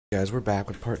Guys, we're back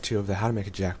with part 2 of the How to Make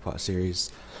a Jackpot series.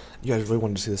 You guys really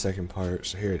wanted to see the second part,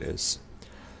 so here it is.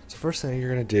 So first thing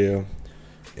you're going to do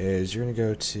is you're going to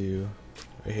go to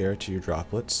right here to your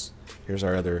droplets. Here's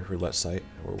our other roulette site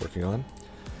that we're working on.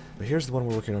 But here's the one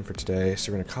we're working on for today.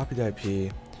 So we're going to copy the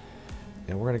IP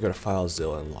and we're going to go to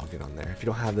FileZilla and log in on there. If you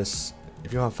don't have this,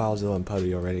 if you don't have FileZilla and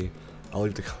PuTTY already, I'll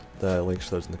leave the links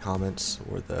to those in the comments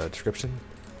or the description.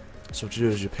 So what you do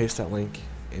is you paste that link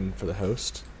in for the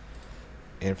host.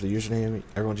 And for the username,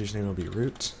 everyone's username will be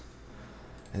root.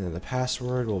 And then the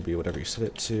password will be whatever you set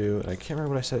it to. And I can't remember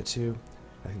what I set it to.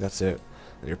 I think that's it.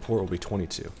 And your port will be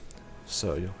 22.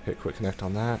 So you'll hit quick connect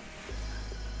on that.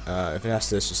 If it asks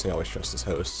this, just say always trust this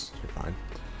host. You're fine.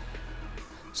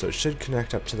 So it should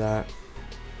connect up to that.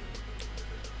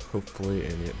 Hopefully,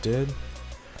 and it did.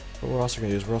 What we're also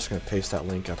going to do is we're also going to paste that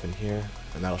link up in here.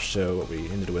 And that'll show what we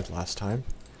ended with last time.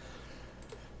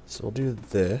 So we'll do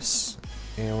this.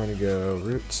 And we're going to go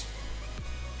root.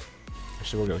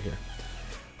 Actually, we'll go here.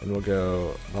 And we'll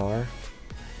go var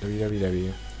www.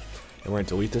 And we're going to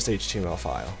delete this HTML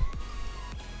file.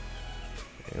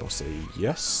 And we'll say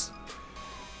yes.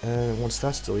 And once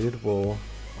that's deleted,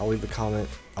 I'll leave the comment.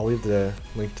 I'll leave the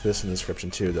link to this in the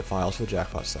description too, the files for the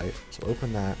Jackpot site. So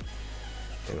open that,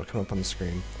 and it'll come up on the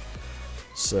screen.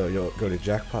 So you'll go to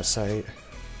Jackpot site,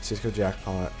 CSGO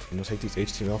Jackpot, and you'll take these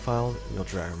HTML files and you'll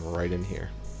drag them right in here.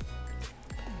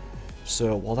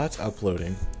 So while that's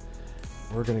uploading,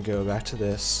 we're going to go back to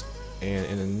this, and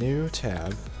in a new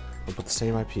tab, we'll put the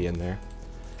same IP in there,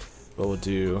 but we'll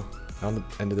do, on the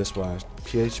end of this, we'll have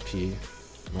PHP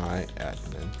my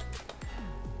admin.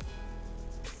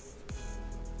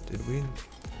 Did we?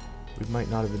 We might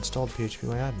not have installed PHP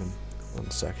my admin.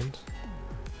 1 second.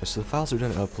 So the files are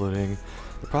done uploading.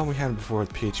 The problem we had before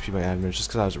with PHP my admin is just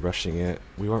because I was rushing it.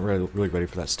 We weren't really ready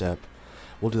for that step.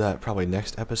 We'll do that probably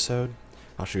next episode.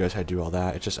 I'll show you guys how to do all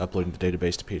that. It's just uploading the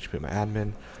database to PHP my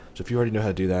admin. So if you already know how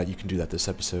to do that, you can do that this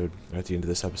episode, or at the end of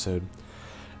this episode.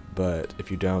 But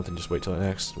if you don't, then just wait till the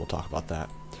next. We'll talk about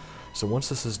that. So once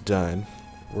this is done,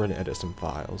 we're going to edit some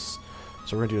files.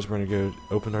 So what we're going to do is we're going to go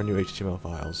open our new HTML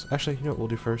files. Actually, you know what we'll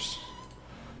do first?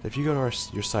 If you go to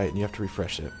your site and you have to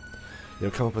refresh it, it'll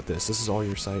come up with this. This is all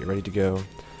your site ready to go.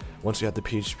 Once we have the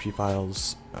PHP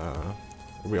files,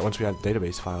 once we have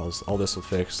database files, all this will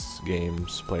fix,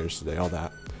 games, players today, all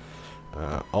that.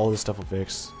 All this stuff will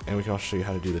fix, and we can also show you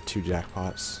how to do the 2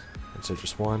 jackpots instead of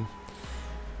just 1.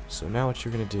 So now what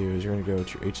you're going to do is you're going to go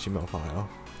to your HTML file,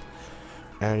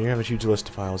 and you're going to have a huge list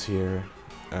of files here.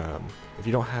 If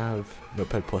you don't have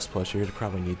Notepad++, you're going to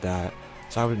probably need that.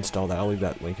 So I would install that. I'll leave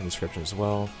that link in the description as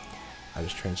well. I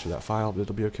just transfer that file, but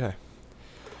it'll be okay.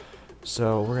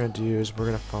 So what we're going to do is we're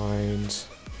going to find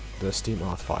the Steam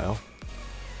auth file.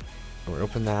 And we're going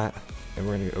to open that, and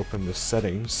we're going to open the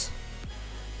settings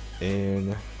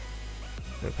in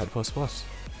Notepad++.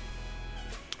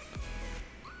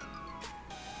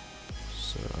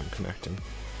 So I'm connecting.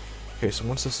 Okay, so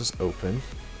once this is open,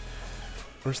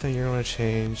 first thing you're going to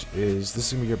change is, this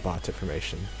is going to be your bot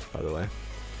information, by the way.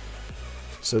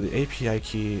 So the API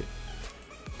key,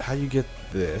 how you get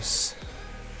this,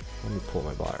 let me pull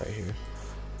my bot right here.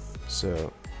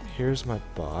 So here's my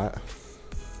bot.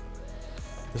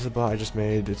 This is a bot I just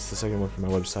made. It's the second one from my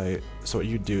website. So what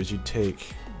you do is you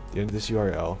take the end of this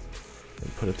URL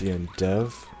and put at the end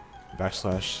dev/API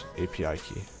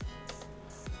key.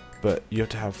 But you have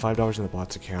to have $5 in the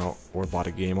bot's account or bought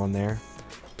a game on there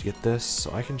to get this.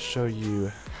 So I can show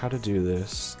you how to do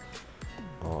this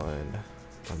on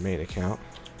my main account.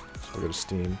 So we'll go to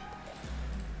Steam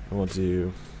and we'll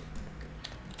do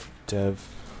dev/API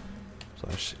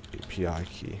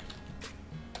key.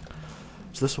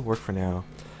 So this will work for now.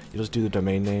 You'll just do the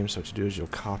domain name. So what you do is you'll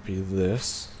copy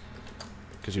this,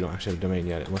 because you don't actually have a domain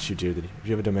yet. Unless you do, then if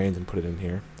you have a domain, then put it in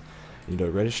here. You go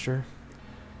to register.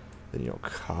 Then you'll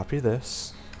copy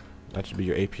this. That should be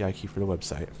your API key for the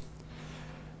website.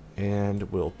 And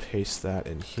we'll paste that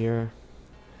in here.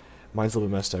 Mine's a little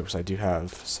bit messed up because I do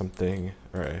have something,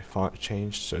 or a font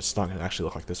changed, so it's not going to actually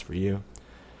look like this for you.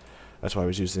 That's why I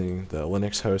was using the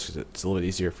Linux host, because it's a little bit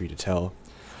easier for you to tell.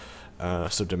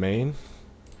 So domain.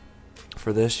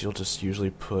 For this, you'll just usually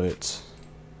put,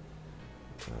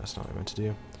 that's not what I meant to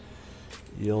do.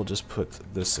 You'll just put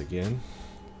this again,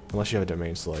 unless you have a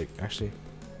domain select. Actually,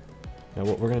 now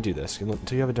what we're going to do this,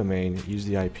 until you have a domain, use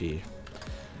the IP.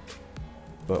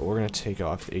 But we're going to take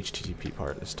off the HTTP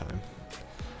part this time.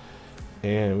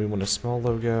 And we want a small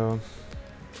logo,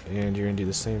 and you're going to do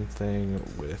the same thing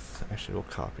with, actually we'll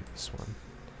copy this one,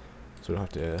 so we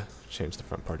don't have to change the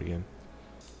front part again.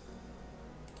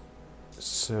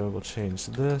 So we'll change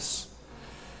this.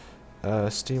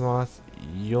 Steam auth,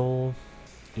 you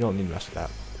don't need to mess with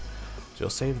that. So you'll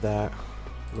save that,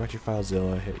 go back to your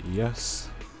FileZilla, hit yes.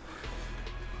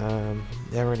 Yeah,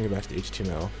 we're gonna go back to the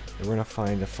HTML, and we're gonna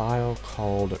find a file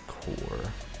called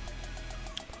core.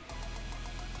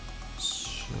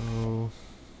 So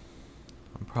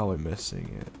I'm probably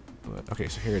missing it, but okay,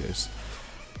 so here it is.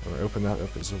 I'm gonna open that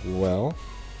up as well.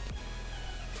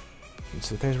 And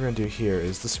so the things we're gonna do here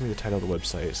is this is gonna be the title of the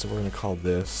website. So we're gonna call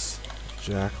this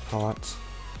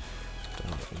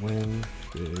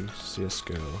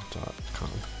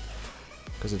jackpot.winbigcsgo.com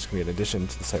because it's gonna be an addition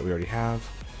to the site we already have.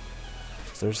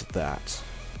 So there's that.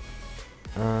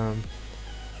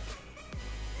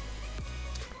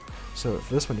 So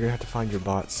for this one, you're gonna have to find your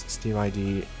bot's Steam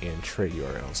ID and trade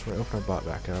URL. So we're gonna open our bot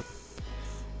back up,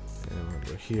 and we're gonna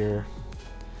go here.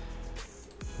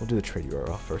 We'll do the trade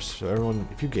URL first. So everyone,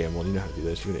 if you gamble, you know how to do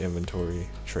this. You go to inventory,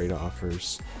 trade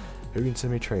offers. You can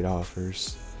send me trade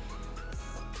offers,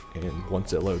 and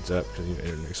once it loads up, because you have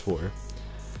Internet Explorer,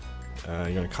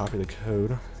 you're gonna copy the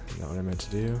code. Not what I meant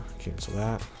to do. Cancel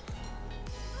that.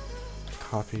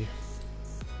 Copy.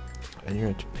 And you're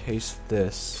going to paste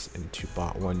this into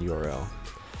bot1 URL.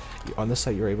 On this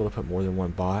site, you're able to put more than one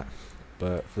bot,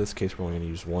 but for this case, we're only going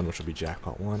to use one, which will be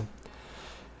jackpot1.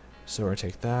 So we're going to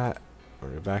take that, we're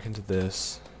going to go back into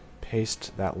this,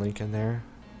 paste that link in there,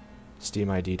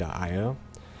 steamid.io,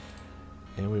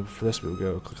 and for this, we'll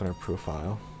go click on our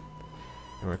profile,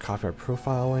 and we're going to copy our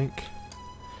profile link,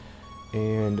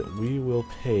 and we will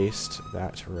paste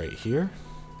that right here,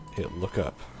 hit look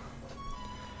up.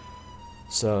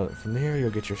 So from here you'll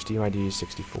get your Steam ID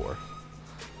 64,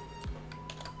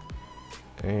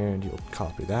 and you'll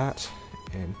copy that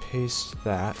and paste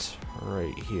that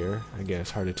right here. Again,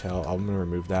 it's hard to tell. I'm going to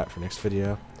remove that for next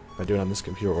video if I do it on this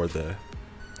computer or the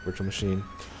virtual machine.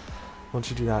 Once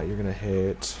you do that, you're going to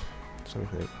hit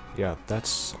something. Yeah,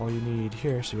 that's all you need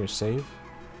here. So you're going to save.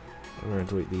 I'm going to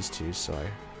delete these two, so I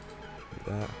do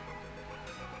that.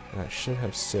 That should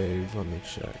have saved. Let me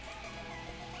check.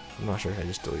 I'm not sure if I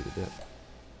just deleted it.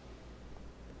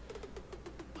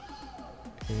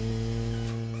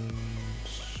 And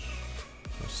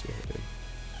let's see if it did.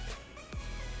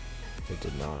 It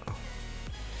did not.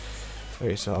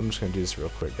 Okay, so I'm just gonna do this real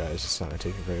quick, guys. It's not gonna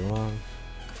take me very long.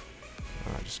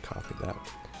 I just copied that.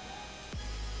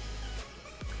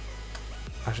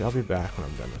 Actually, I'll be back when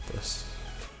I'm done with this.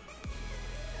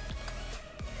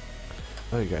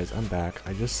 Okay, guys, I'm back.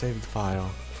 I just saved the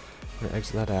file. I'm gonna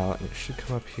exit that out, and it should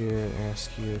come up here and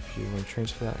ask you if you want to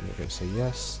transfer that, and you're gonna say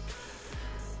yes.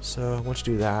 So once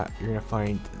you do that, you're going to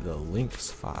find the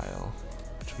links file,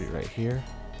 which will be right here,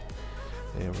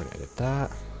 and we're going to edit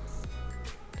that.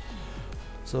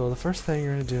 So the first thing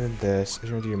you're going to do in this is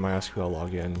you're going to do your MySQL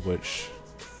login, which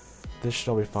this should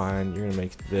all be fine. You're going to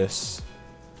make this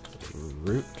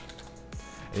root,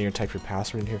 and you're going to type your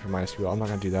password in here for MySQL. I'm not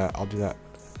going to do that. I'll do that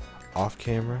off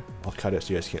camera. I'll cut it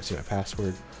so you guys can't see my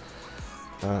password.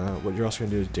 What you're also going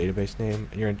to do is database name,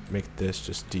 and you're going to make this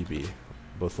just DB,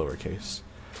 both lowercase.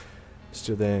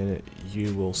 So then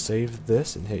you will save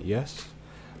this and hit yes.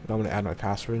 And I'm going to add my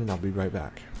password and I'll be right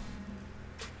back.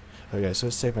 Okay, so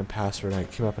let's save my password. I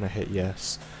came up and I hit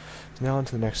yes. So now on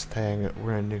to the next thing.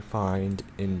 We're going to find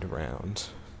end round.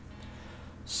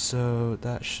 So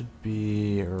that should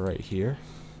be right here.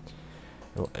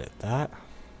 We'll edit that.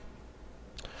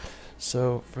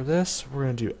 So for this, we're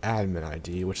going to do admin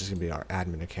ID, which is going to be our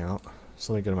admin account.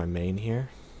 So let me go to my main here.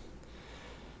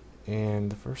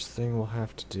 And the first thing we'll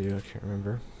have to do, I can't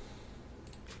remember.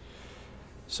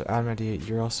 So admin ID,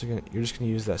 you're just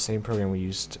gonna use that same program we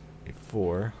used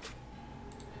before,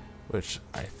 which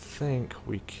I think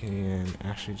we can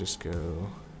actually just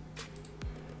go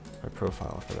our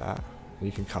profile for that. And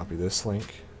you can copy this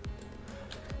link,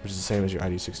 which is the same as your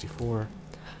ID 64.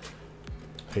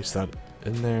 Paste that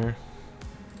in there,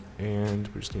 and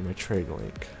we just need my trade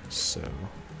link. So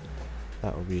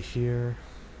that will be here.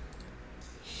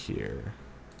 Here.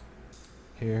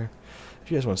 If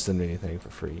you guys want to send me anything for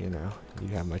free, you know, you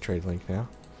have my trade link now.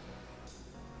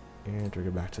 And we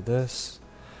go back to this.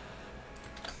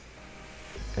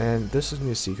 And this is going to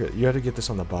be a secret. You have to get this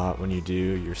on the bot when you do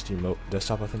your Steam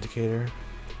desktop authenticator.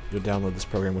 You'll download this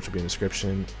program, which will be in the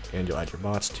description, and you'll add your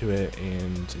bots to it,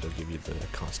 and it'll give you the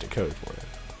constant code for it.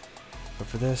 But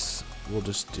for this, we'll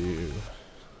just do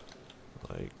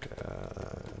like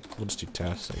we'll just do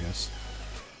test, I guess.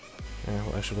 And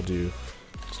what actually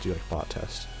let's do like bot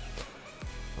test.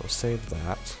 We'll save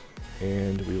that,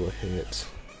 and we will hit, it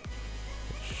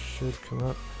should come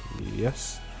up,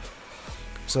 yes.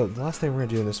 So the last thing we're going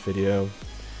to do in this video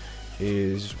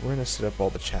is we're going to set up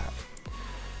all the chat.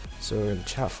 So we're in the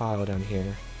chat file down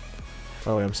here.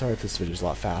 Oh, I'm sorry if this video is a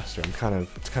lot faster. It's kind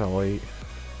of late,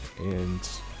 and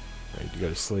ready to go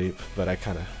to sleep, but I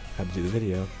kind of had to do the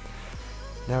video.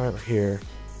 Now over here,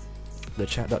 the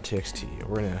chat.txt,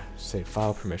 we're going to say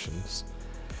file permissions.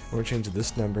 We're going to change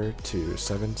this number to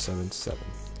 777.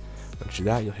 Once you do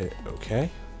that, you'll hit OK.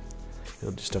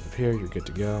 It'll just up here, you're good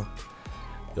to go.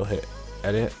 You'll hit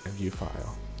edit and view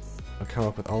file. I'll come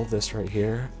up with all of this right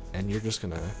here, and you're just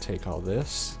going to take all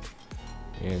this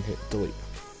and hit delete.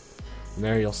 From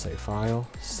there you'll say file,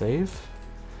 save.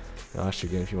 It'll ask you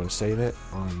again if you want to save it.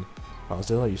 On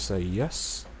FileZilla you say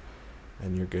yes,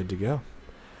 and you're good to go.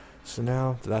 So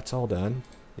now that that's all done,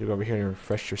 you go over here and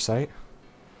refresh your site,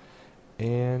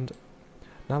 and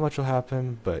not much will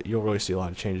happen, but you'll really see a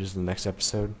lot of changes in the next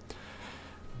episode.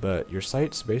 But your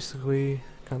site's basically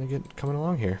kind of coming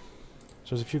along here.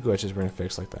 So there's a few glitches we're going to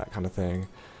fix like that kind of thing,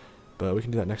 but we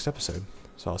can do that next episode.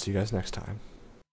 So I'll see you guys next time.